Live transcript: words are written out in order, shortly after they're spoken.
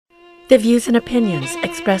The views and opinions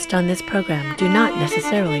expressed on this program do not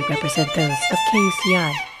necessarily represent those of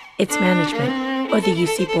KUCI, its management, or the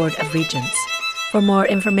UC Board of Regents. For more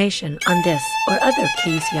information on this or other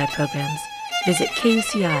KUCI programs, visit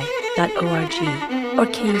kuci.org or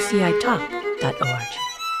kucitalk.org.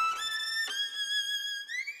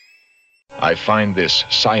 I find this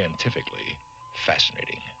scientifically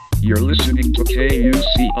fascinating. You're listening to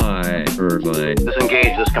KUCI Irvine.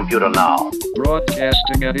 Disengage this computer now.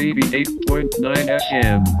 Broadcasting at 88.9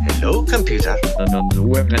 FM. Hello, computer. And on the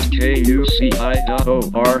web at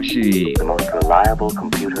kuci.org. The most reliable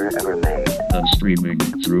computer ever made. And streaming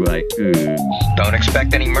through iTunes. Don't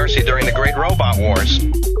expect any mercy during the Great Robot Wars.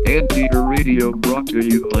 Anteater radio brought to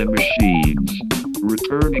you by machines.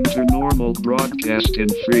 Returning to normal broadcast in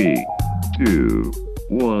 3, 2,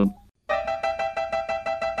 1.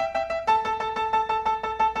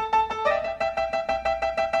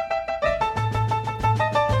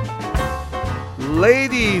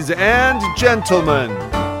 Ladies and gentlemen,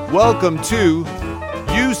 welcome to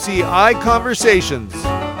UCI Conversations,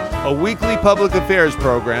 a weekly public affairs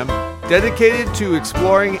program dedicated to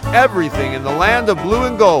exploring everything in the land of blue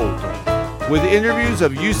and gold, with interviews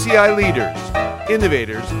of UCI leaders,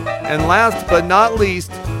 innovators, and last but not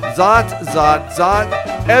least,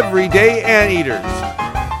 everyday anteaters.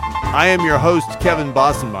 I am your host, Kevin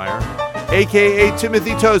Bossenmeyer, aka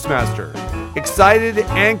Timothy Toastmaster, excited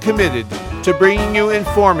and committed to bringing you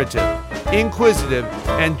informative, inquisitive,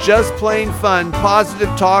 and just plain fun positive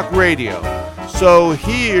talk radio. So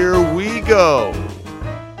here we go.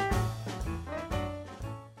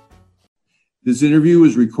 This interview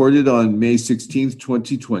was recorded on May 16th,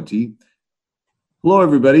 2020. Hello,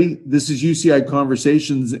 everybody. This is UCI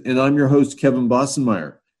Conversations, and I'm your host, Kevin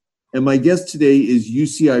Bossenmeyer. And my guest today is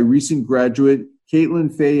UCI recent graduate,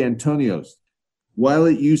 Caitlin Faye Antonios. While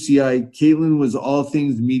at UCI, Caitlin was all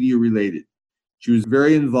things media related. She was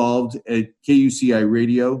very involved at KUCI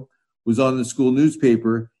Radio, was on the school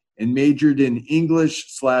newspaper, and majored in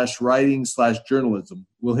English/writing/journalism.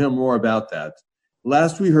 We'll hear more about that.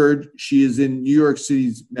 Last we heard, she is in New York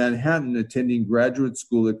City's Manhattan attending graduate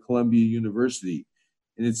school at Columbia University.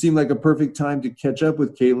 And it seemed like a perfect time to catch up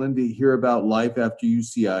with Caitlin to hear about life after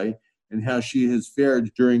UCI and how she has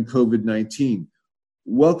fared during COVID-19.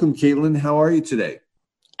 Welcome, Caitlin. How are you today?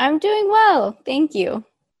 I'm doing well. Thank you.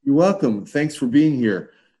 You're welcome. Thanks for being here.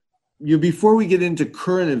 Before we get into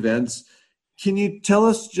current events, can you tell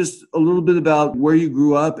us just a little bit about where you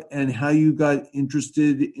grew up and how you got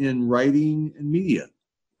interested in writing and media?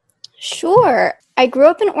 Sure. I grew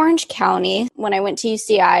up in Orange County. When I went to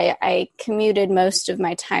UCI, I commuted most of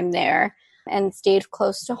my time there and stayed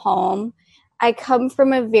close to home. I come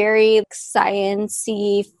from a very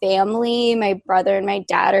science-y family. My brother and my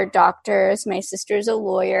dad are doctors. My sister's a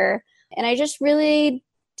lawyer. And I just really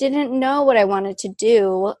didn't know what I wanted to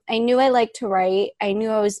do. I knew I liked to write. I knew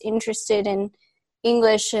I was interested in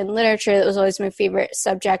English and literature. That was always my favorite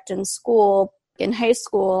subject in school, in high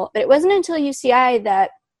school. But it wasn't until UCI that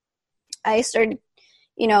I started,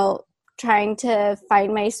 trying to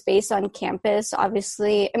find my space on campus.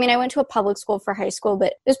 Obviously, I went to a public school for high school,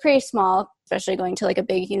 but it was pretty small, especially going to a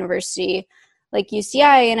big university like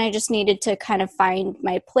UCI, and I just needed to kind of find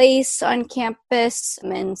my place on campus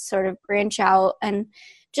and sort of branch out, and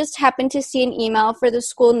just happened to see an email for the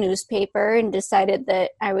school newspaper and decided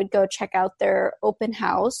that I would go check out their open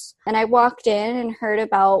house. And I walked in and heard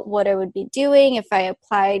about what I would be doing if I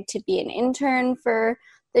applied to be an intern for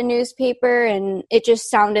the newspaper, and it just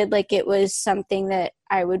sounded like it was something that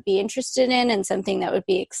I would be interested in and something that would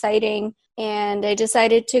be exciting. And I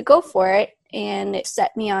decided to go for it, and it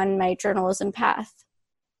set me on my journalism path.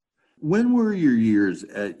 When were your years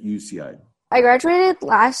at UCI? I graduated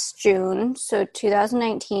last June, so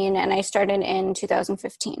 2019, and I started in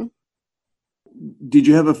 2015. Did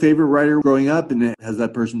you have a favorite writer growing up, and has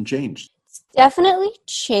that person changed? It's definitely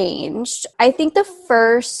changed. I think the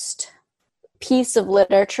first piece of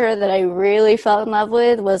literature that I really fell in love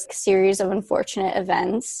with was A Series of Unfortunate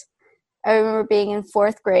Events. I remember being in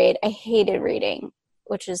 4th grade. I hated reading,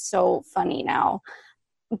 which is so funny now.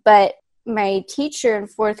 But my teacher in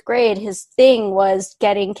 4th grade, his thing was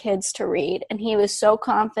getting kids to read. And he was so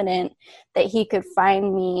confident that he could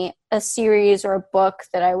find me a series or a book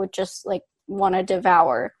that I would just want to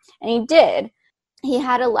devour. And he did. He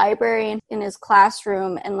had a library in his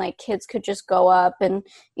classroom, and kids could just go up and,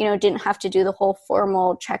 didn't have to do the whole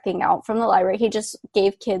formal checking out from the library. He just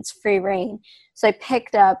gave kids free reign. So I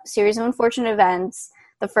picked up Series of Unfortunate Events,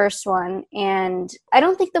 the first one. And I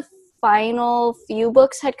don't think the final few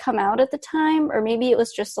books had come out at the time, or maybe it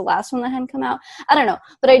was just the last one that hadn't come out. I don't know.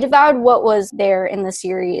 But I devoured what was there in the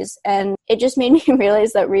series, and it just made me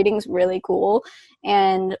realize that reading's really cool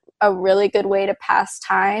and a really good way to pass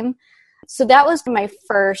time. So that was my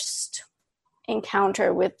first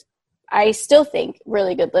encounter with, I still think,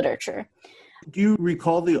 really good literature. Do you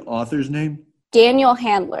recall the author's name? Daniel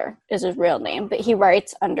Handler is his real name, but he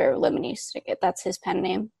writes under Lemony Snicket. That's his pen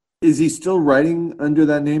name. Is he still writing under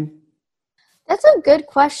that name? That's a good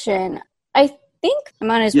question. I think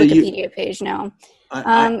I'm on his Wikipedia page now.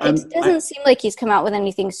 It doesn't seem like he's come out with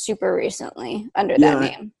anything super recently under that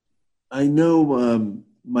name. I know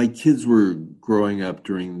my kids were growing up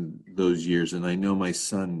during those years, and I know my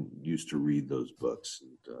son used to read those books.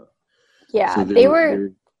 So they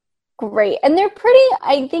were great. And they're pretty,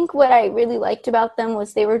 I think what I really liked about them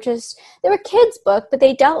was they were kids' book, but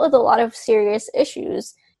they dealt with a lot of serious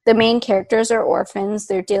issues. The main characters are orphans.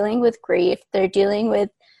 They're dealing with grief. They're dealing with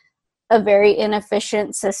a very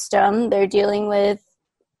inefficient system. They're dealing with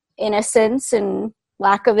innocence and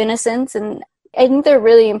lack of innocence. And I think they're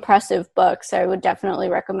really impressive books. I would definitely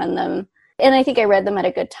recommend them. And I think I read them at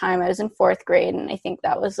a good time. I was in 4th grade, and I think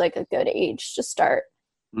that was like a good age to start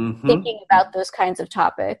thinking about those kinds of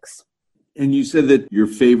topics. And you said that your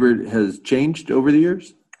favorite has changed over the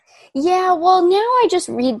years? Yeah, well, now I just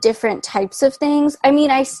read different types of things. I mean,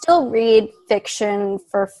 I still read fiction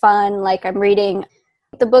for fun. Like I'm reading,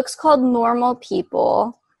 the book's called Normal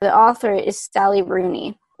People. The author is Sally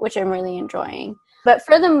Rooney, which I'm really enjoying. But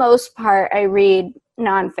for the most part, I read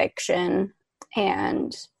nonfiction.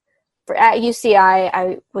 And at UCI,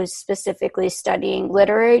 I was specifically studying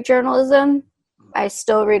literary journalism. I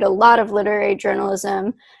still read a lot of literary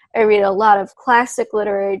journalism. I read a lot of classic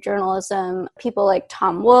literary journalism, people like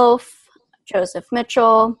Tom Wolfe, Joseph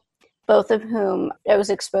Mitchell, both of whom I was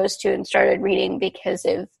exposed to and started reading because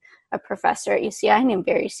of a professor at UCI named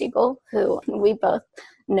Barry Siegel, who we both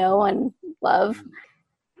know and love.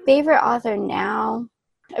 Favorite author now?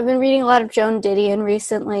 I've been reading a lot of Joan Didion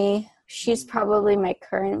recently. She's probably my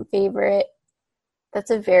current favorite.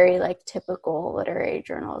 That's a very typical literary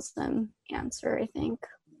journalism answer, I think.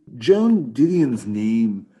 Joan Didion's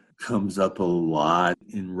name comes up a lot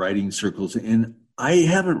in writing circles, and I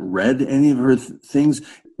haven't read any of her things.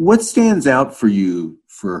 What stands out for you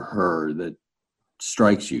for her that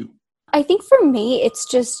strikes you? I think for me, it's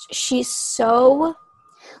just she's so,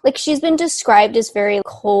 she's been described as very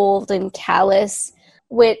cold and callous,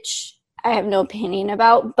 which I have no opinion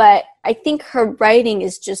about, but I think her writing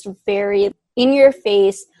is just very in your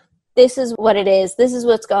face. This is what it is. This is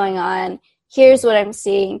what's going on. Here's what I'm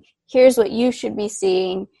seeing. Here's what you should be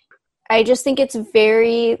seeing. I just think it's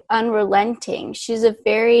very unrelenting. She's a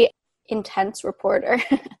very intense reporter.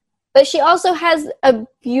 But she also has a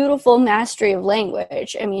beautiful mastery of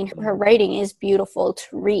language. I mean, her writing is beautiful to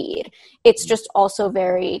read. It's just also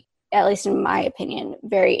very, at least in my opinion,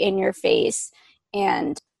 very in your face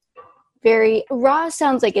and very raw.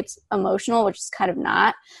 Sounds like it's emotional, which is kind of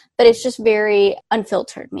not, but it's just very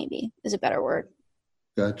unfiltered, maybe is a better word.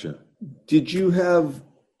 Gotcha. Did you have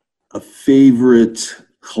a favorite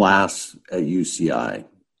class at UCI?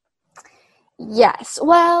 Yes.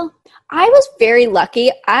 Well, I was very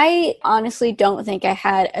lucky. I honestly don't think I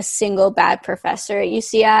had a single bad professor at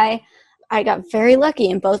UCI. I got very lucky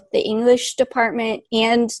in both the English department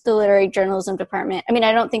and the literary journalism department. I mean,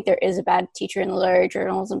 I don't think there is a bad teacher in the literary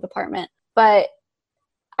journalism department, but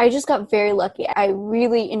I just got very lucky. I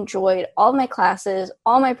really enjoyed all my classes,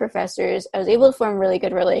 all my professors. I was able to form really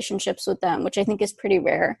good relationships with them, which I think is pretty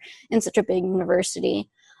rare in such a big university.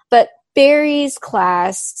 But Barry's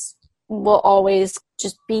class will always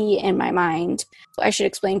just be in my mind. I should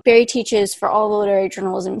explain. Barry teaches for all the literary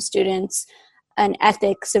journalism students an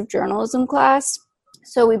ethics of journalism class.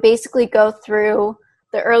 So we basically go through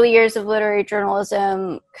the early years of literary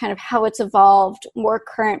journalism, kind of how it's evolved, more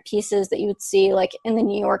current pieces that you would see like in the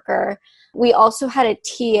New Yorker. We also had a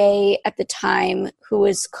TA at the time who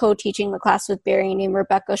was co-teaching the class with Barry named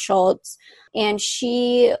Rebecca Schultz, and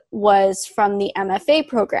she was from the MFA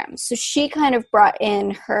program. So she kind of brought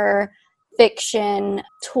in her fiction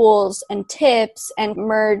tools and tips and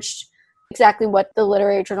merged exactly what the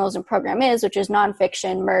literary journalism program is, which is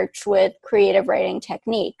nonfiction merged with creative writing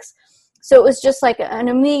techniques. So it was just like an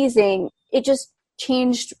amazing, it just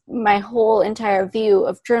changed my whole entire view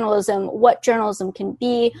of journalism, what journalism can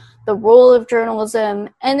be, the role of journalism.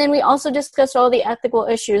 And then we also discussed all the ethical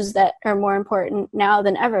issues that are more important now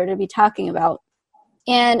than ever to be talking about.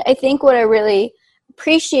 And I think what I really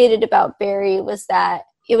appreciated about Barry was that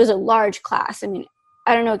it was a large class. I mean,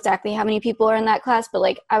 I don't know exactly how many people are in that class, but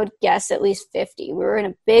like I would guess at least 50. We were in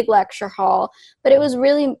a big lecture hall, but it was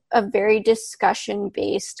really a very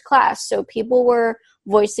discussion-based class. So people were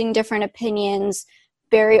voicing different opinions.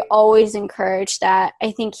 Barry always encouraged that.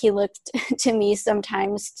 I think he looked to me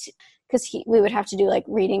sometimes because we would have to do like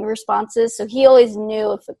reading responses. So he always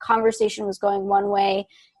knew if the conversation was going one way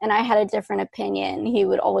and I had a different opinion, he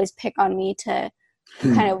would always pick on me to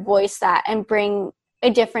kind of voice that and bring a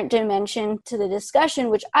different dimension to the discussion,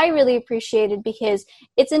 which I really appreciated because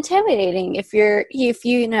it's intimidating if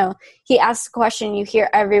you know, he asks a question, you hear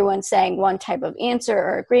everyone saying one type of answer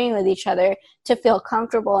or agreeing with each other, to feel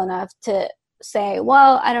comfortable enough to say,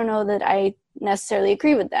 well, I don't know that I necessarily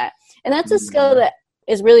agree with that. And that's a skill that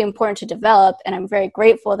is really important to develop. And I'm very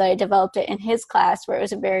grateful that I developed it in his class where it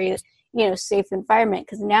was a very, you know, safe environment.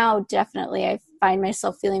 Because now definitely I find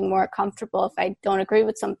myself feeling more comfortable if I don't agree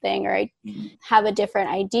with something or I have a different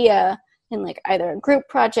idea in like either a group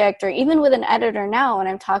project or even with an editor now when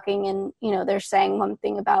I'm talking and, you know, they're saying one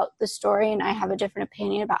thing about the story and I have a different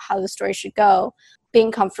opinion about how the story should go,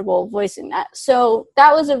 being comfortable voicing that. So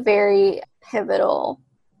that was a very pivotal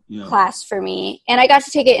class for me. And I got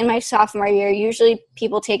to take it in my sophomore year. Usually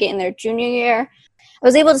people take it in their junior year. I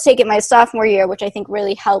was able to take it my sophomore year, which I think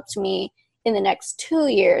really helped me in the next 2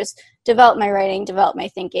 years develop my writing, develop my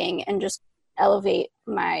thinking, and just elevate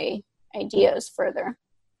my ideas further.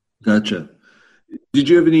 Gotcha. Did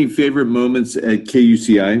you have any favorite moments at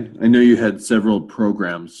KUCI? I know you had several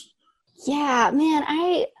programs. Yeah, man,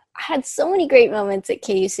 I had so many great moments at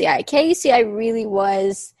KUCI. KUCI really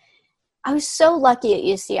was, I was so lucky at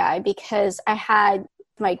UCI because I had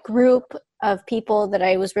my group of people that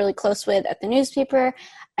I was really close with at the newspaper.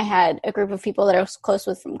 I had a group of people that I was close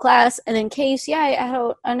with from class. And then KUCI, I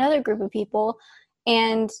had another group of people,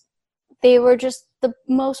 and they were just the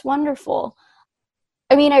most wonderful.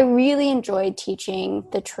 I mean, I really enjoyed teaching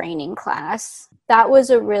the training class. That was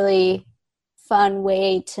a really fun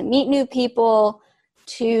way to meet new people,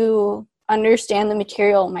 to understand the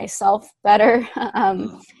material myself better,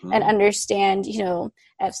 and understand, you know,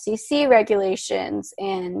 FCC regulations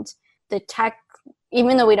and the tech.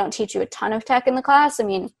 Even though we don't teach you a ton of tech in the class, I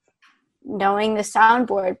mean, knowing the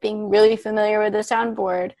soundboard, being really familiar with the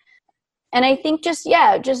soundboard. And I think just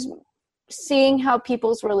seeing how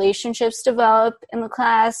people's relationships develop in the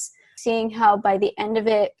class, seeing how by the end of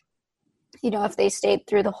it, you know, if they stayed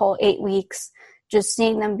through the whole 8 weeks, just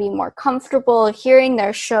seeing them be more comfortable, hearing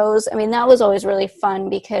their shows. I mean, that was always really fun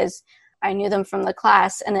because I knew them from the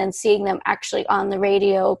class, and then seeing them actually on the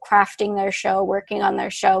radio, crafting their show, working on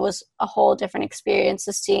their show was a whole different experience.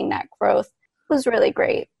 So seeing that growth was really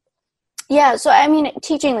great. Yeah, so I mean,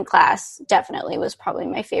 teaching the class definitely was probably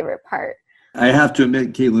my favorite part. I have to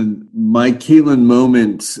admit, Caitlin, my Caitlin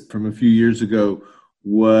moment from a few years ago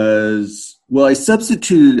was, well, I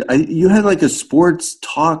substituted, you had like a sports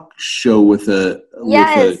talk show with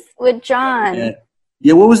with John.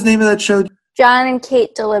 Yeah, what was the name of that show? John and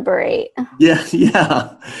Kate Deliberate.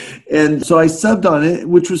 Yeah. And so I subbed on it,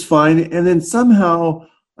 which was fine. And then somehow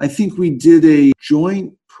I think we did a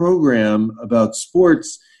joint program about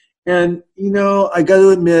sports. And, you know, I got to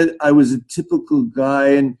admit, I was a typical guy.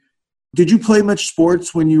 And did you play much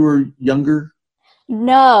sports when you were younger?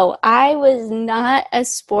 No, I was not a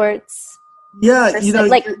sports person, you know,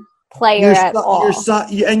 like player at all.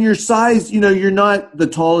 And your size, you know, you're not the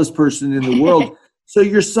tallest person in the world. So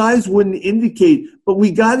your size wouldn't indicate, but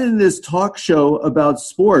we got in this talk show about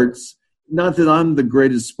sports. Not that I'm the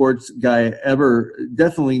greatest sports guy ever,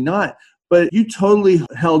 definitely not, but you totally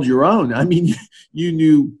held your own. I mean, you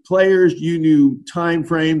knew players, you knew time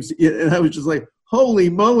frames, and I was just like, holy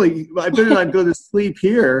moly, I better not go to sleep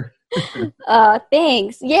here.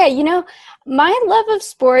 Thanks. Yeah, you know, my love of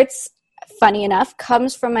sports, funny enough,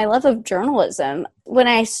 comes from my love of journalism. When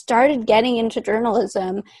I started getting into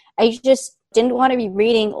journalism, I just didn't want to be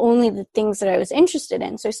reading only the things that I was interested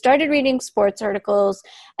in. So I started reading sports articles,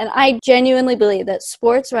 and I genuinely believe that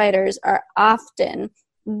sports writers are often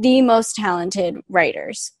the most talented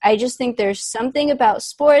writers. I just think there's something about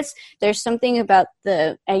sports, there's something about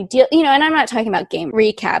the ideal, you know, and I'm not talking about game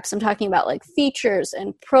recaps, I'm talking about like features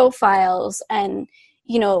and profiles and,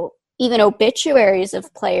 you know, even obituaries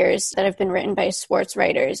of players that have been written by sports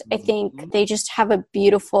writers. I think they just have a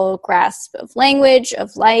beautiful grasp of language,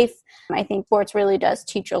 of life. I think sports really does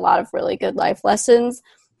teach a lot of really good life lessons.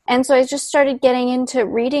 And so I just started getting into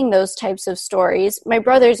reading those types of stories. My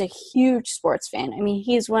brother's a huge sports fan. I mean,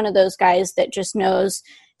 he's one of those guys that just knows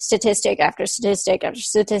statistic after statistic after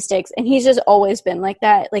statistics. And he's just always been like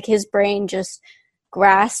that. Like his brain just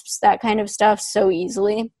grasps that kind of stuff so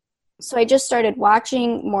easily. So I just started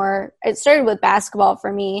watching more. It started with basketball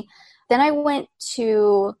for me. Then I went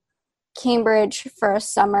to Cambridge for a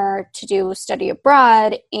summer to do study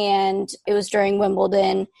abroad, and it was during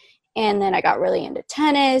Wimbledon. And then I got really into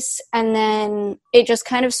tennis, and then it just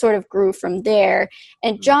kind of sort of grew from there.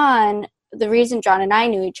 And John, the reason John and I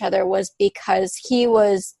knew each other was because he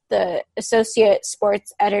was the associate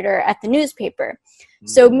sports editor at the newspaper.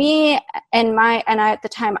 So me and I at the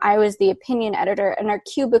time, I was the opinion editor, and our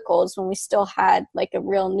cubicles, when we still had like a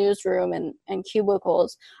real newsroom and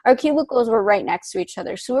cubicles, our cubicles were right next to each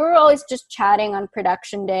other. So we were always just chatting on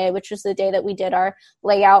production day, which was the day that we did our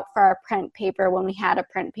layout for our print paper when we had a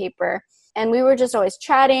print paper. And we were just always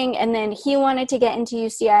chatting. And then he wanted to get into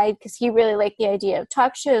UCI because he really liked the idea of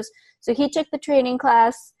talk shows. So he took the training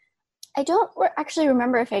class. I don't actually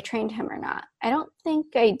remember if I trained him or not. I don't think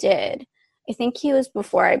I did. I think he was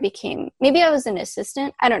before I became, maybe I was an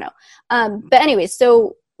assistant. I don't know. But anyway,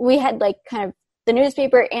 so we had like kind of the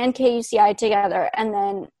newspaper and KUCI together. And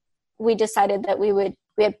then we decided that we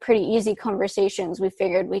had pretty easy conversations. We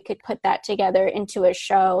figured we could put that together into a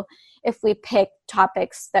show if we picked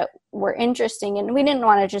topics that were interesting. And we didn't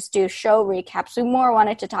want to just do show recaps. We more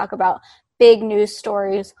wanted to talk about big news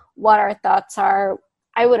stories, what our thoughts are.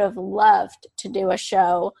 I would have loved to do a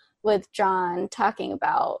show with John talking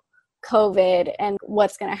about COVID and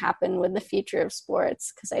what's going to happen with the future of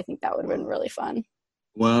sports, because I think that would have been really fun.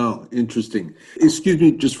 Wow, interesting. Excuse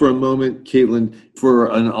me just for a moment, Caitlin, for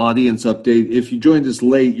an audience update. If you joined us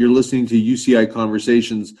late, you're listening to UCI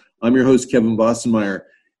Conversations. I'm your host, Kevin Bossenmeyer,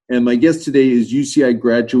 and my guest today is UCI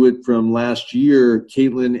graduate from last year,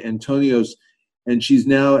 Caitlin Antonios, and she's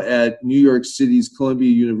now at New York City's Columbia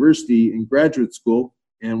University in graduate school,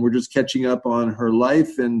 and we're just catching up on her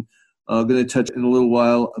life, and I'm going to touch in a little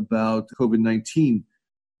while about COVID-19.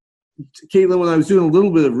 Caitlin, when I was doing a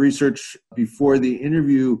little bit of research before the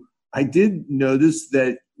interview, I did notice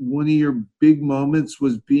that one of your big moments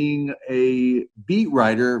was being a beat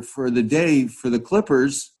writer for the day for the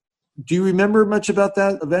Clippers. Do you remember much about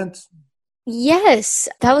that event? Yes,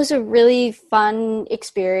 that was a really fun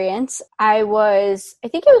experience. I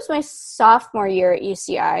think it was my sophomore year at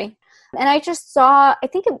UCI, and I just saw, I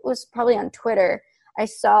think it was probably on Twitter, I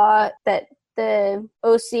saw that the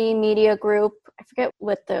OC Media Group, I forget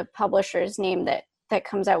what the publisher's name that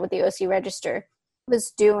comes out with the OC Register,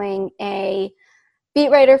 was doing a beat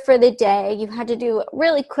writer for the day. You had to do a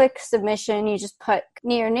really quick submission. You just put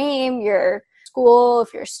your name, your school,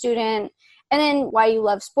 if you're a student, and then why you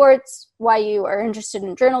love sports, why you are interested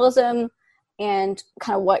in journalism, and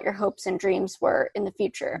kind of what your hopes and dreams were in the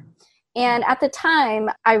future. And at the time,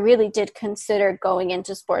 I really did consider going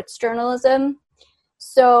into sports journalism.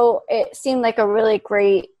 So it seemed like a really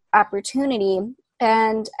great opportunity,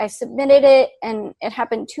 and I submitted it, and it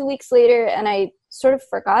happened 2 weeks later, and I sort of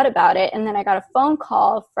forgot about it. And then I got a phone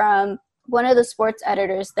call from one of the sports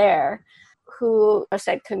editors there who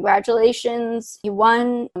said, "Congratulations, you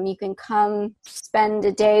won. You can come spend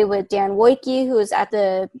a day with Dan Wojcicki, who was at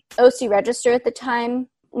the OC Register at the time.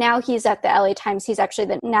 Now he's at the LA Times. He's actually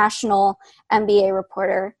the national NBA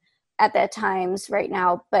reporter at the Times right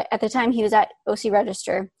now, but at the time he was at OC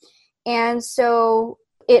Register." And so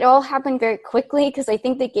it all happened very quickly, because I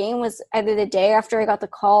think the game was either the day after I got the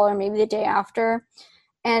call or maybe the day after.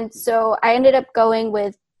 And so I ended up going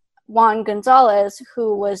with Juan Gonzalez,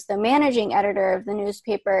 who was the managing editor of the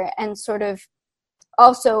newspaper and sort of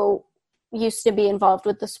also used to be involved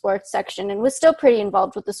with the sports section and was still pretty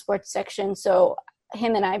involved with the sports section. So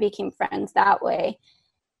him and I became friends that way.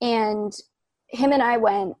 And him and I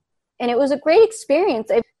went, and it was a great experience.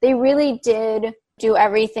 They really did do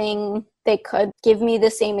everything they could, give me the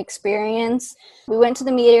same experience. We went to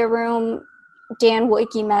the media room. Dan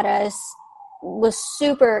Wojcicki met us, was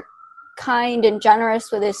super kind and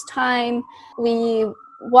generous with his time. We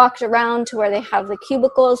walked around to where they have the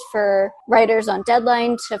cubicles for writers on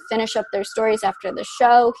deadline to finish up their stories after the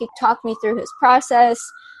show. He talked me through his process.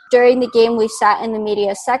 During the game, we sat in the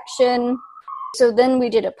media section. So then we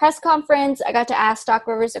did a press conference. I got to ask Doc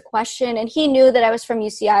Rivers a question, and he knew that I was from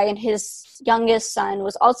UCI, and his youngest son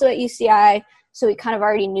was also at UCI, so he kind of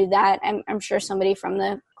already knew that. I'm sure somebody from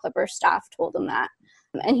the Clippers staff told him that.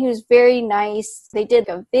 And he was very nice. They did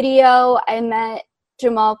a video. I met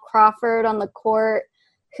Jamal Crawford on the court,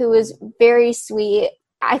 who was very sweet.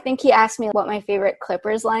 I think he asked me what my favorite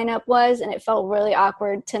Clippers lineup was, and it felt really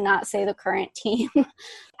awkward to not say the current team.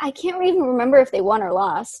 I can't even remember if they won or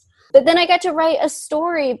lost. But then I got to write a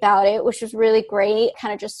story about it, which was really great.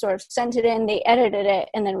 Kind of just sort of sent it in, they edited it,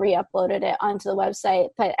 and then re-uploaded it onto the website.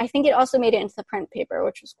 But I think it also made it into the print paper,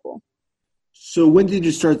 which was cool. So when did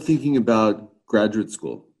you start thinking about graduate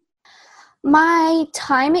school? My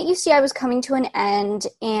time at UCI was coming to an end,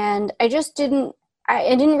 and I just didn't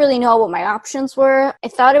I didn't really know what my options were. I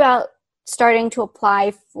thought about starting to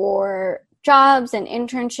apply for jobs and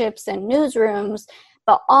internships and newsrooms,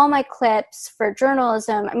 but all my clips for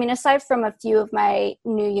journalism, I mean, aside from a few of my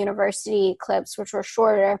new university clips, which were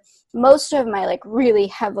shorter, most of my like really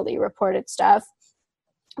heavily reported stuff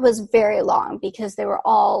was very long because they were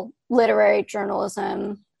all literary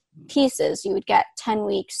journalism pieces. You would get 10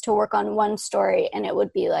 weeks to work on one story and it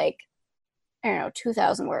would be like, I don't know,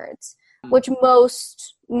 2,000 words, which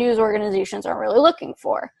most news organizations aren't really looking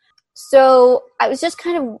for. So I was just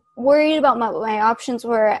kind of worried about what my options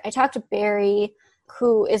were. I talked to Barry,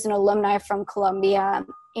 who is an alumni from Columbia,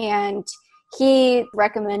 and he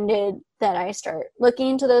recommended that I start looking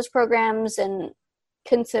into those programs and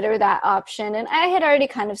consider that option. And I had already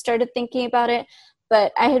kind of started thinking about it,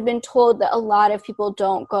 but I had been told that a lot of people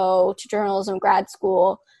don't go to journalism grad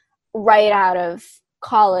school right out of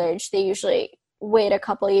college. They usually wait a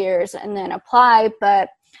couple of years and then apply, but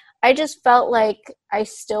I just felt like I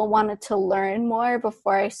still wanted to learn more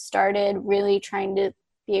before I started really trying to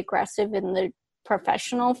be aggressive in the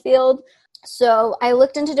professional field. So I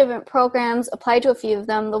looked into different programs, applied to a few of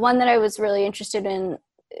them. The one that I was really interested in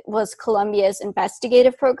was Columbia's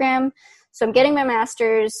investigative program. So I'm getting my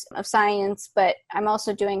master's of science, but I'm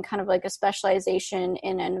also doing kind of like a specialization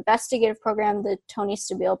in an investigative program, the Tony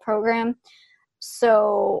Stabile program.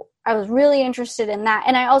 So I was really interested in that.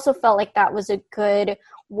 And I also felt like that was a good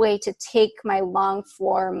way to take my long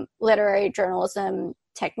form literary journalism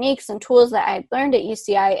techniques and tools that I had learned at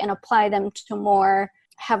UCI and apply them to more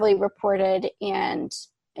heavily reported and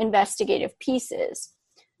investigative pieces.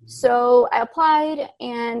 So I applied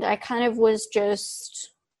and I kind of was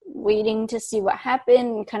just waiting to see what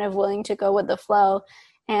happened and kind of willing to go with the flow.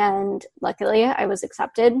 And luckily I was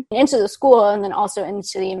accepted into the school and then also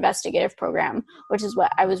into the investigative program, which is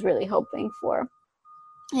what I was really hoping for.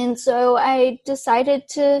 And so I decided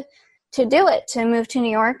to do it, to move to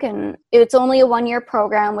New York. And it's only a 1-year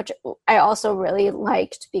program, which I also really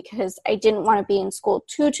liked because I didn't want to be in school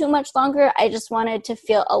too much longer. I just wanted to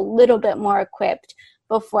feel a little bit more equipped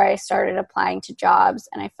before I started applying to jobs.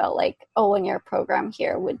 And I felt like a 1-year program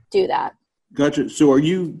here would do that. Gotcha. So are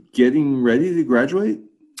you getting ready to graduate?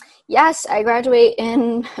 Yes, I graduate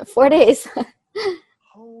in 4 days.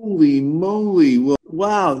 Holy moly. Well,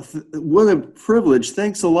 wow. What a privilege.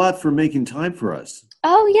 Thanks a lot for making time for us.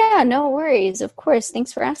 Oh, yeah, no worries. Of course.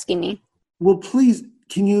 Thanks for asking me. Well, please,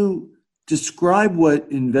 can you describe what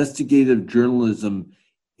investigative journalism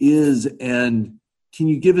is, and can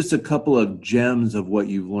you give us a couple of gems of what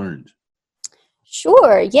you've learned?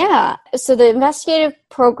 Sure, yeah. So the investigative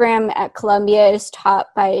program at Columbia is taught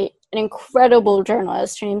by an incredible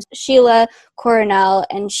journalist. Her name's Sheila Coronel,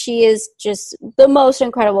 and she is just the most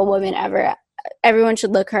incredible woman ever. Everyone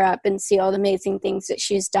should look her up and see all the amazing things that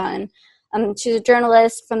she's done. She's a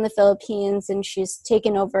journalist from the Philippines, and she's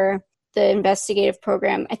taken over the investigative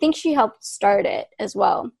program. I think she helped start it as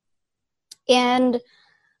well. And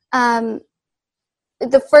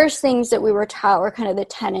the first things that we were taught were kind of the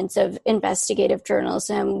tenets of investigative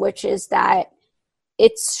journalism, which is that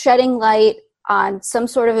it's shedding light on some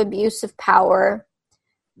sort of abuse of power.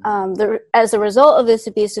 As a result of this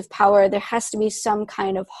abuse of power, there has to be some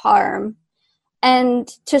kind of harm. And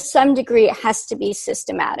to some degree, it has to be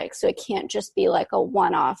systematic. So it can't just be like a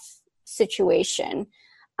one-off situation.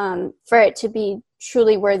 For it to be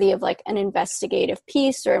truly worthy of like an investigative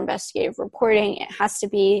piece or investigative reporting, it has to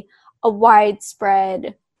be a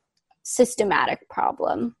widespread, systematic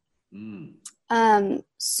problem.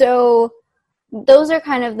 So those are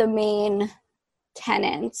kind of the main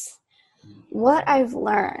tenets. What I've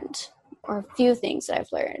learned, or a few things that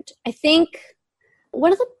I've learned, I think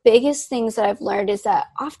one of the biggest things that I've learned is that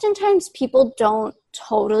oftentimes people don't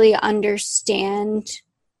totally understand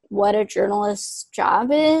what a journalist's job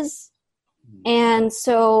is. And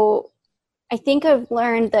so I think I've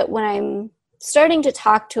learned that when I'm starting to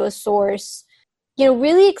talk to a source,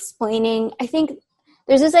 really explaining, I think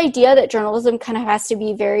there's this idea that journalism kind of has to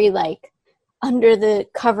be very like under the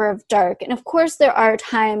cover of dark. And of course there are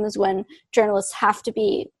times when journalists have to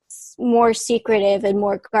be more secretive and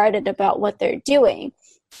more guarded about what they're doing.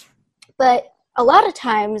 But a lot of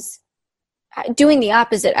times doing the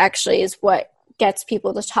opposite actually is what gets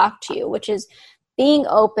people to talk to you, which is being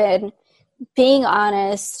open, being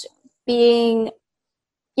honest, being,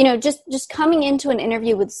 just coming into an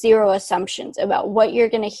interview with zero assumptions about what you're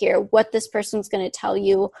going to hear, what this person's going to tell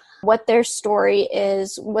you, what their story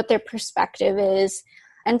is, what their perspective is.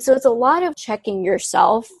 And so it's a lot of checking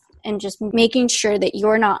yourself and just making sure that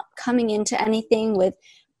you're not coming into anything with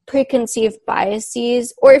preconceived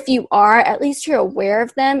biases, or if you are, at least you're aware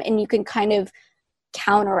of them and you can kind of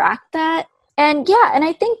counteract that. And yeah, and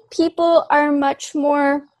I think people are much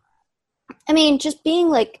more, I mean, just being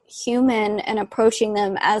like human and approaching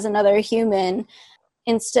them as another human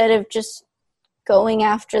instead of just going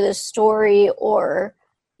after the story or,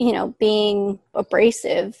 you know, being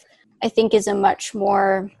abrasive, I think is a much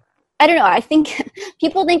more, I don't know, I think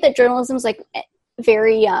people think that journalism is like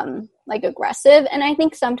very like aggressive, and I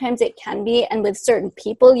think sometimes it can be, and with certain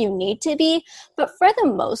people you need to be, but for the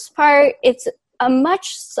most part it's a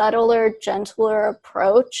much subtler, gentler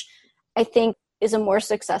approach, I think, is a more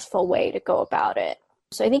successful way to go about it.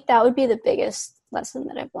 So I think that would be the biggest lesson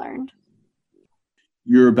that I've learned.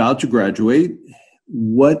 You're about to graduate.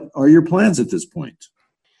 What are your plans at this point?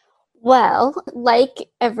 Well, like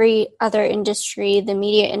every other industry, the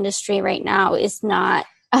media industry right now is not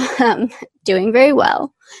doing very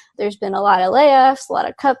well. There's been a lot of layoffs, a lot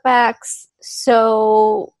of cutbacks.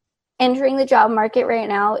 So entering the job market right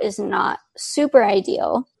now is not super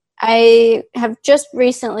ideal. I have just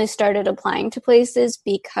recently started applying to places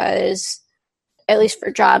because, at least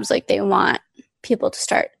for jobs, like they want people to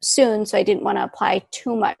start soon. So I didn't want to apply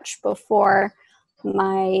too much before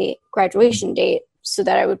my graduation date so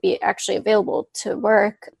that I would be actually available to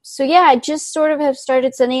work. So yeah, I just sort of have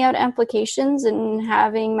started sending out applications and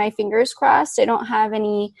having my fingers crossed. I don't have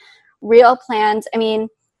any real plans. I mean,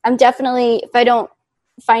 I'm definitely, if I don't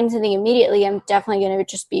find something immediately, I'm definitely going to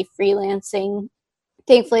just be freelancing.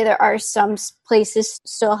 Thankfully, there are some places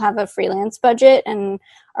still have a freelance budget and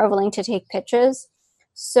are willing to take pitches.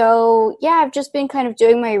 So yeah, I've just been kind of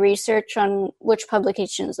doing my research on which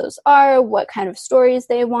publications those are, what kind of stories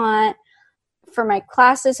they want. For my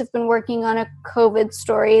classes, I've been working on a COVID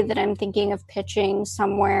story that I'm thinking of pitching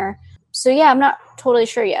somewhere. So yeah, I'm not totally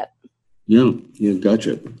sure yet. Yeah,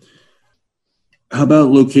 gotcha. How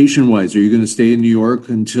about location-wise? Are you going to stay in New York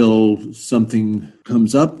until something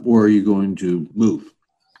comes up, or are you going to move?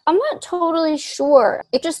 I'm not totally sure.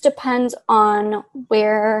 It just depends on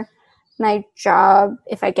where my job,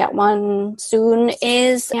 if I get one soon,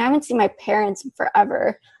 is. I haven't seen my parents in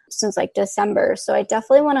forever, since like December. So I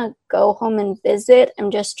definitely want to go home and visit.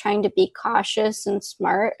 I'm just trying to be cautious and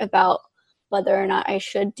smart about whether or not I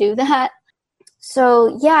should do that.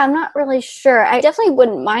 So yeah, I'm not really sure. I definitely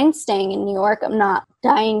wouldn't mind staying in New York. I'm not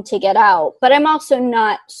dying to get out, but I'm also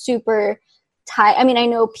not super tired. I mean, I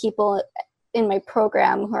know people in my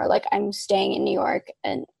program who are like, I'm staying in New York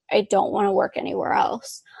and I don't want to work anywhere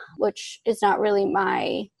else, which is not really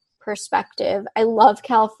my perspective. I love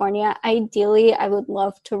California. Ideally, I would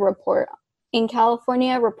love to report in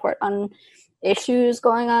California, report on issues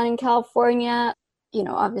going on in California. You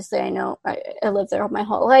know, obviously I know I lived there my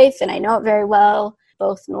whole life and I know it very well,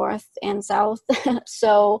 both north and south.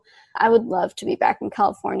 So I would love to be back in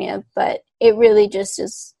California, but it really just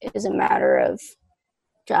is a matter of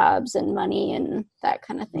jobs and money and that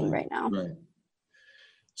kind of thing right now. Right.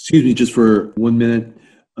 Excuse me, just for 1 minute.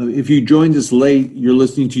 If you joined us late, you're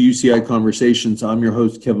listening to UCI Conversations. I'm your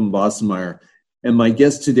host, Kevin Bossenmeyer. And my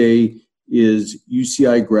guest today is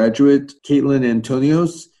UCI graduate Caitlin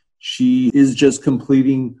Antonios. She is just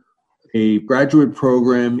completing a graduate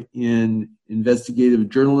program in investigative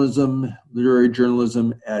journalism, literary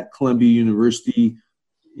journalism at Columbia University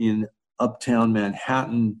in Uptown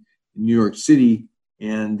Manhattan, New York City,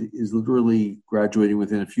 and is literally graduating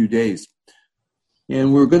within a few days.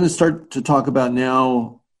 And we're going to start to talk about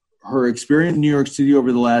now her experience in New York City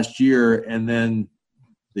over the last year and then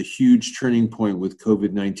the huge turning point with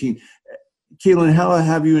COVID-19. Caitlin, how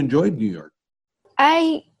have you enjoyed New York?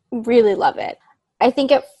 I really love it. I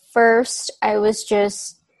think at first I was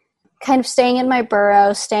just kind of staying in my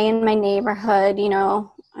borough, staying in my neighborhood. You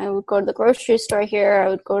know, I would go to the grocery store here. I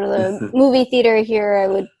would go to the movie theater here. I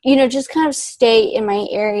would, you know, just kind of stay in my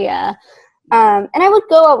area. And I would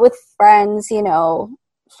go out with friends, you know,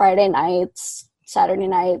 Friday nights, Saturday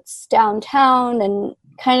nights downtown and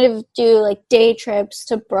kind of do like day trips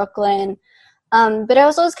to Brooklyn. But I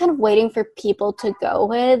was always kind of waiting for people to go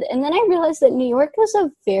with. And then I realized that New York was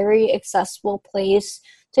a very accessible place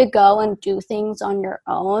to go and do things on your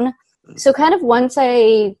own. So kind of once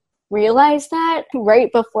I realized that,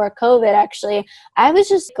 right before COVID actually, I was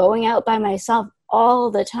just going out by myself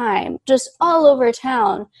all the time, just all over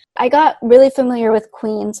town. I got really familiar with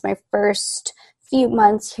Queens my first few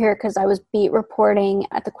months here because I was beat reporting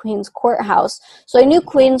at the Queens courthouse. So I knew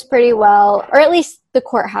Queens pretty well, or at least the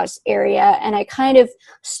courthouse area. And I kind of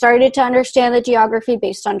started to understand the geography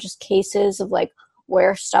based on just cases of like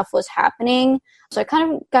where stuff was happening. So I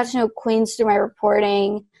kind of got to know Queens through my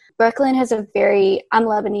reporting. Brooklyn has I'm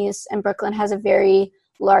Lebanese, and Brooklyn has a very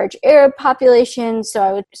large Arab population. So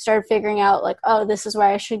I would start figuring out like, oh, this is where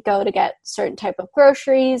I should go to get certain type of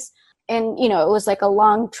groceries. And, you know, it was like a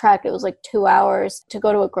long trek. It was like 2 hours to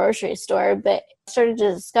go to a grocery store. But I started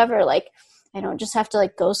to discover, like, I don't just have to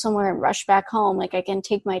like go somewhere and rush back home. Like I can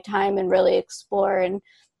take my time and really explore. And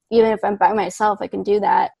even if I'm by myself, I can do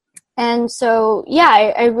that. And so,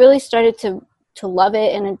 yeah, I really started to love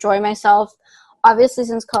it and enjoy myself. Obviously,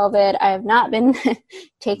 since COVID, I have not been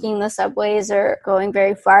taking the subways or going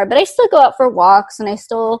very far, but I still go out for walks and I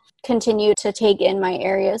still continue to take in my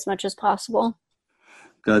area as much as possible.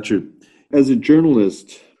 Gotcha. As a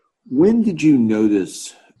journalist, when did you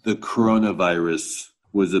notice the coronavirus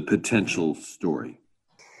was a potential story?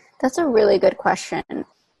 That's a really good question.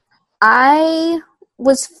 I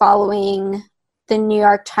was following the New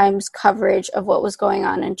York Times coverage of what was going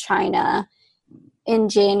on in China in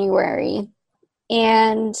January.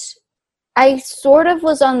 And I sort of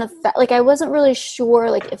was on the, like, I wasn't really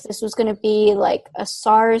sure, like, if this was going to be like a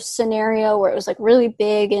SARS scenario where it was like really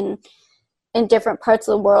big and in different parts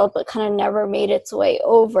of the world, but kind of never made its way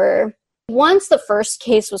over. Once the first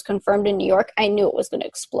case was confirmed in New York, I knew it was going to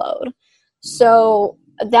explode. So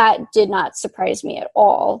that did not surprise me at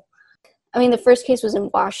all. I mean, the first case was in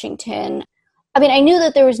Washington. I mean, I knew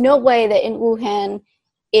that there was no way that in Wuhan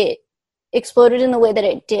it exploded in the way that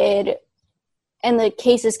it did, and the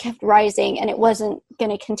cases kept rising, and it wasn't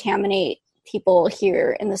going to contaminate people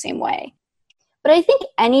here in the same way. But I think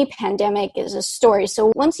any pandemic is a story.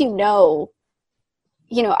 So once you know,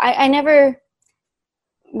 I never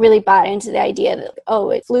really bought into the idea that,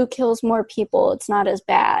 oh, flu kills more people, it's not as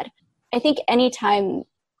bad. I think anytime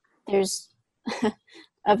there's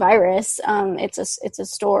a virus, it's a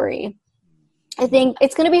story. I think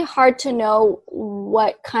it's going to be hard to know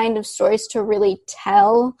what kind of stories to really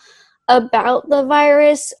tell about the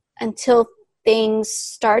virus until things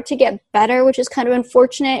start to get better, which is kind of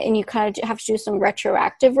unfortunate, and you kind of have to do some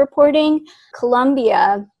retroactive reporting.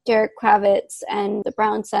 Columbia, Derek Kravitz and the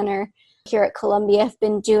Brown Center here at Columbia have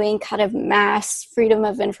been doing kind of mass freedom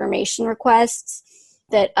of information requests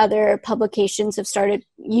that other publications have started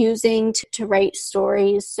using to write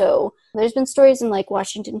stories. So there's been stories in like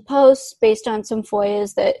Washington Post based on some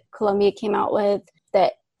FOIAs that Columbia came out with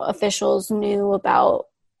that officials knew about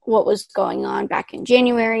what was going on back in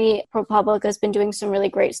January. ProPublica has been doing some really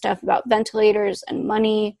great stuff about ventilators and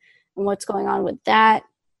money and what's going on with that.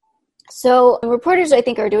 So reporters, I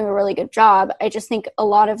think, are doing a really good job. I just think a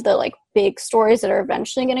lot of the like big stories that are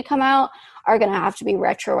eventually going to come out are going to have to be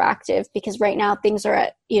retroactive, because right now things are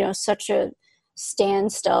at, such a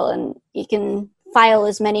standstill, and you can file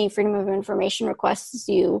as many freedom of information requests as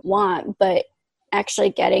you want, but actually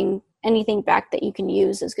getting anything back that you can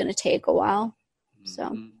use is going to take a while. So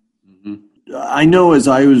mm-hmm. I know as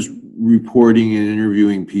I was reporting and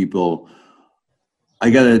interviewing people, I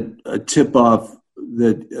got a tip off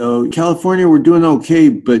that California, we're doing okay,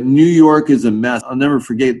 but New York is a mess. I'll never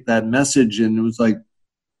forget that message. And it was like,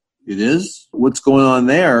 it is? What's going on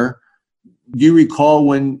there? Do you recall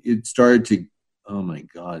when it started to, oh my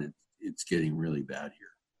God, it's getting really bad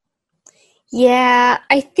here? Yeah,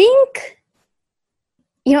 I think,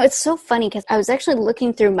 it's so funny because I was actually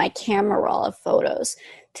looking through my camera roll of photos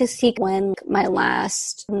to see when my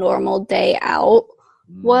last normal day out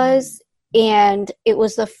was. And it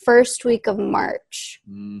was the first week of March.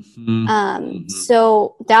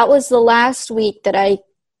 So that was the last week that I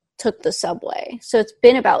took the subway. So it's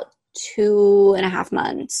been about 2.5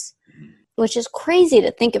 months, which is crazy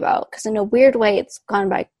to think about because in a weird way, it's gone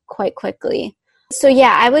by quite quickly. So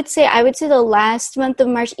yeah, I would say the last month of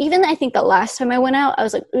March, even I think the last time I went out, I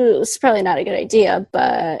was like, ooh, this is probably not a good idea,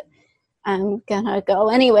 but I'm gonna go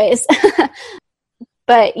anyways.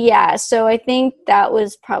 But yeah, so I think that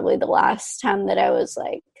was probably the last time that I was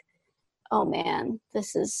like, oh man,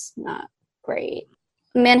 this is not great.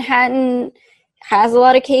 Manhattan has a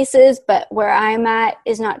lot of cases, but where I'm at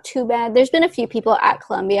is not too bad. There's been a few people at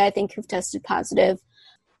Columbia, I think, who've tested positive,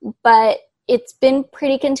 but it's been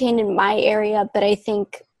pretty contained in my area. But I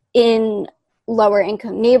think in lower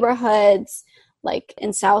income neighborhoods, like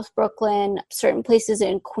in South Brooklyn, certain places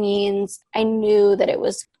in Queens, I knew that it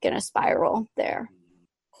was going to spiral there.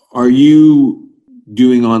 Are you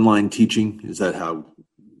doing online teaching? Is that how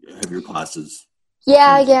have your classes?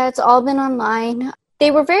 Yeah, it's all been online.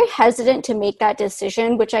 They were very hesitant to make that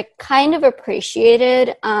decision, which I kind of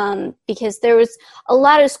appreciated because there was a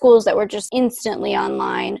lot of schools that were just instantly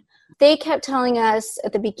online. They kept telling us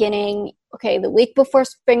at the beginning, okay, the week before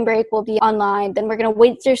spring break will be online. Then we're going to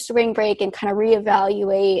wait through spring break and kind of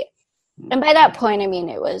reevaluate. And by that point, I mean,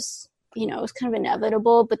 it was kind of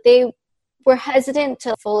inevitable, but they were hesitant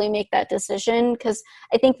to fully make that decision because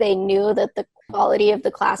I think they knew that the quality of the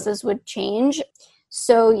classes would change.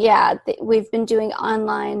 So yeah, we've been doing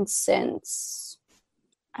online since,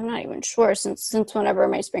 I'm not even sure since whenever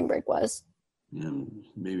my spring break was. Yeah,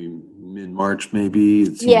 maybe mid-March, maybe.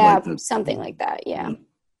 It seems Yeah, like that. something like that. Yeah.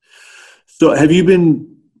 So have you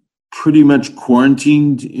been pretty much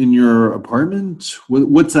quarantined in your apartment?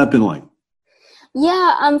 What's that been like?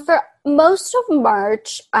 Yeah, for most of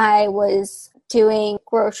March, I was doing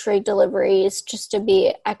grocery deliveries just to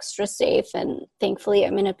be extra safe, and thankfully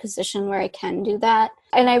I'm in a position where I can do that.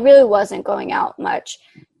 And I really wasn't going out much.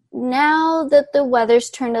 Now that the weather's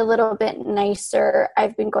turned a little bit nicer,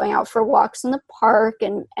 I've been going out for walks in the park,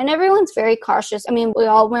 and everyone's very cautious. I mean, we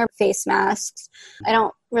all wear face masks. I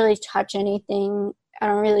don't really touch anything. I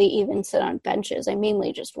don't really even sit on benches. I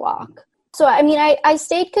mainly just walk. So, I mean, I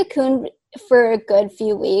stayed cocooned for a good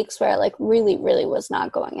few weeks where I like really, really was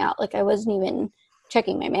not going out. Like I wasn't even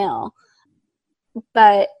checking my mail.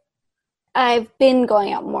 But I've been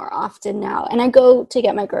going out more often now, and I go to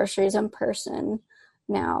get my groceries in person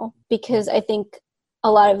now because I think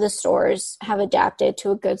a lot of the stores have adapted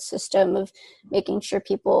to a good system of making sure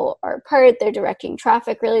people are apart. They're directing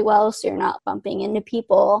traffic really well, so you're not bumping into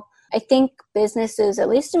people. I think businesses, at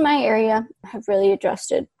least in my area, have really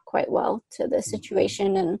adjusted quite well to the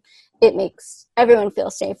situation, and it makes everyone feel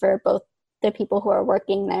safer, both the people who are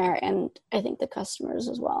working there and I think the customers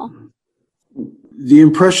as well. The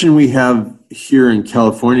impression we have here in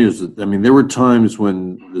California is that, I mean, there were times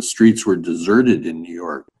when the streets were deserted in New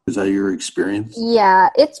York. Is that your experience? Yeah,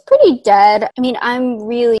 it's pretty dead. I mean, I'm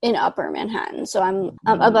really in Upper Manhattan, so I'm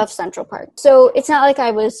above Central Park. So it's not like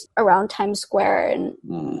I was around Times Square and,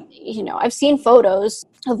 you know, I've seen photos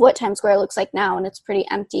of what Times Square looks like now, and it's pretty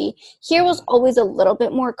empty. Here was always a little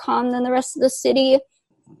bit more calm than the rest of the city.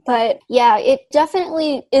 But yeah, it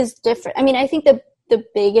definitely is different. I mean, I think the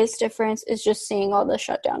biggest difference is just seeing all the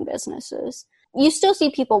shut down businesses. You still see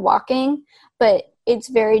people walking, but it's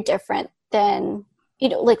very different than, you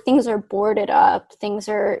know, like things are boarded up, things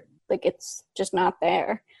are like, it's just not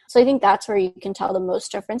there. So I think that's where you can tell the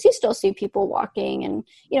most difference. You still see people walking, and,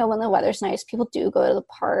 you know, when the weather's nice, people do go to the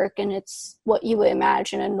park, and it's what you would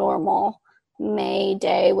imagine a normal May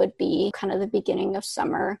day would be, kind of the beginning of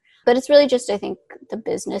summer. But it's really just, I think, the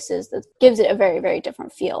businesses that gives it a very, very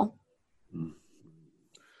different feel.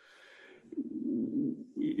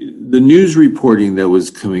 The news reporting that was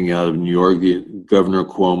coming out of New York, Governor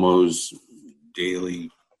Cuomo's daily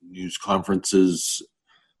news conferences,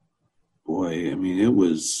 boy, I mean, it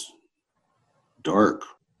was dark.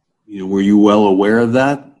 You know, were you well aware of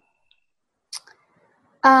that?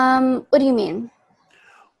 What do you mean?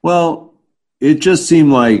 Well, it just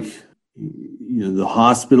seemed like, you know, the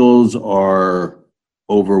hospitals are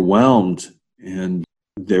overwhelmed and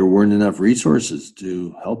there weren't enough resources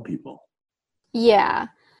to help people. Yeah.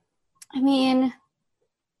 I mean,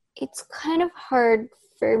 it's kind of hard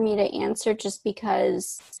for me to answer just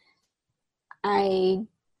because I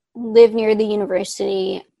live near the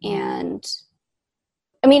university, and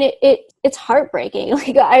I mean, it's heartbreaking.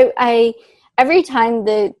 Like I every time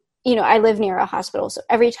I live near a hospital, so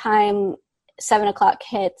every time 7:00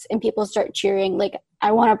 hits and people start cheering, like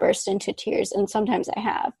I want to burst into tears, and sometimes I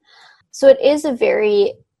have. So it is a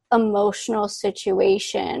very emotional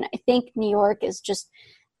situation. I think New York is just,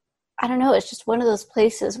 I don't know, it's just one of those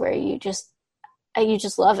places where you just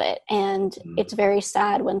love it. And it's very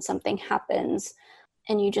sad when something happens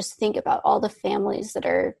and you just think about all the families that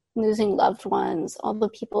are losing loved ones, all the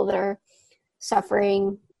people that are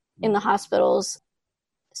suffering in the hospitals.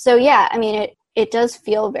 So yeah, I mean, it does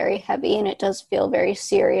feel very heavy, and it does feel very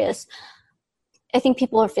serious. I think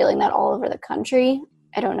people are feeling that all over the country.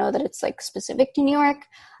 I don't know that it's like specific to New York,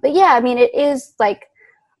 but yeah, I mean, it is like,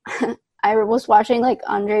 I was watching like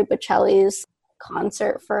Andre Bocelli's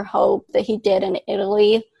concert for Hope that he did in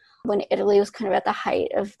Italy when Italy was kind of at the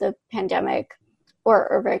height of the pandemic,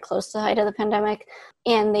 or very close to the height of the pandemic.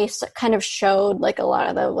 And they kind of showed like a lot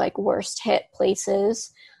of the like worst hit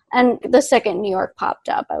places. And the second New York popped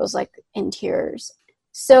up, I was like in tears.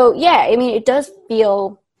 So yeah, I mean,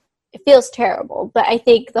 it feels terrible, but I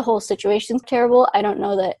think the whole situation's terrible. I don't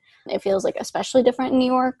know that it feels like especially different in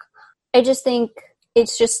New York. I just think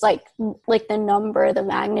it's just like the number, the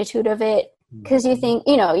magnitude of it. Because you think,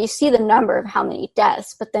 you know, you see the number of how many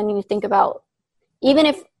deaths, but then you think about, even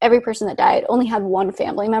if every person that died only had one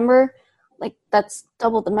family member, like that's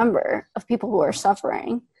double the number of people who are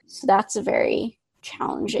suffering. So that's a very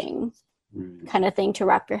challenging kind of thing to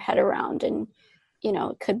wrap your head around. And, you know,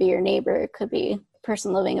 it could be your neighbor, it could be the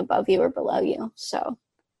person living above you or below you. So,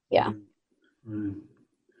 yeah.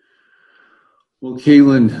 Well,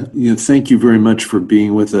 Caitlin, you know, thank you very much for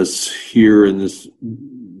being with us here in this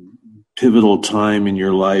pivotal time in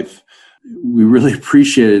your life. We really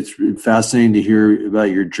appreciate it. It's fascinating to hear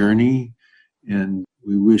about your journey, and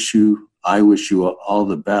I wish you all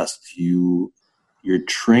the best. Your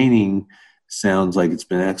training sounds like it's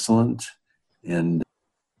been excellent, and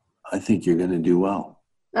I think you're going to do well.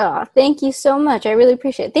 Oh, thank you so much. I really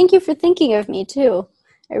appreciate it. Thank you for thinking of me, too.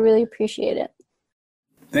 I really appreciate it.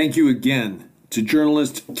 Thank you again to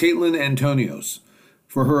journalist Caitlin Antonios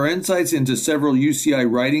for her insights into several UCI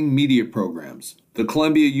writing media programs, the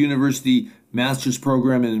Columbia University Master's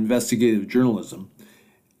Program in Investigative Journalism,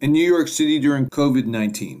 and New York City during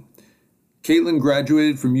COVID-19. Caitlin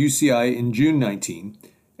graduated from UCI in June 19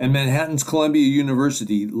 and Manhattan's Columbia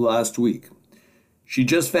University last week. She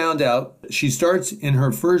just found out she starts in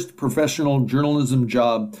her first professional journalism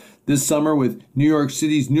job this summer with New York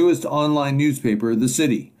City's newest online newspaper, The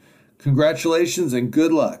City. Congratulations and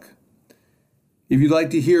good luck. If you'd like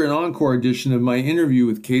to hear an encore edition of my interview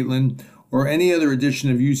with Caitlin or any other edition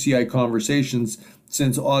of UCI Conversations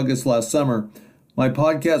since August last summer, my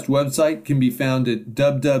podcast website can be found at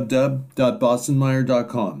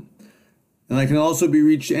www.bostonmeyer.com. And I can also be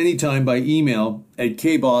reached anytime by email at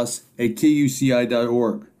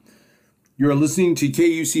kboss@kuci.org. You're listening to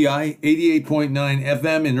KUCI 88.9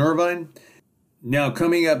 FM in Irvine. Now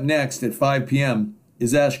coming up next at 5 p.m.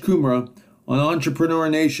 is Ash Kumra on Entrepreneur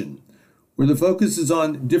Nation, where the focus is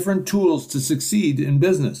on different tools to succeed in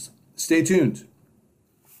business. Stay tuned.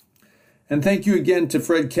 And thank you again to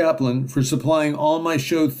Fred Kaplan for supplying all my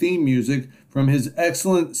show theme music from his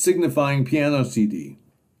excellent Signifying piano CD.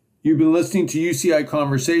 You've been listening to UCI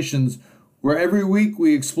Conversations, where every week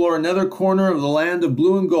we explore another corner of the land of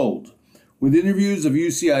blue and gold, with interviews of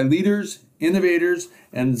UCI leaders, innovators,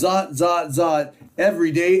 and zot,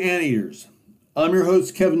 everyday anteaters. I'm your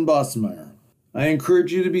host, Kevin Bossenmeyer. I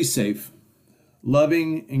encourage you to be safe,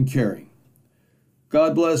 loving, and caring.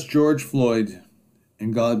 God bless George Floyd,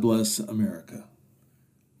 and God bless America.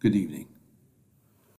 Good evening.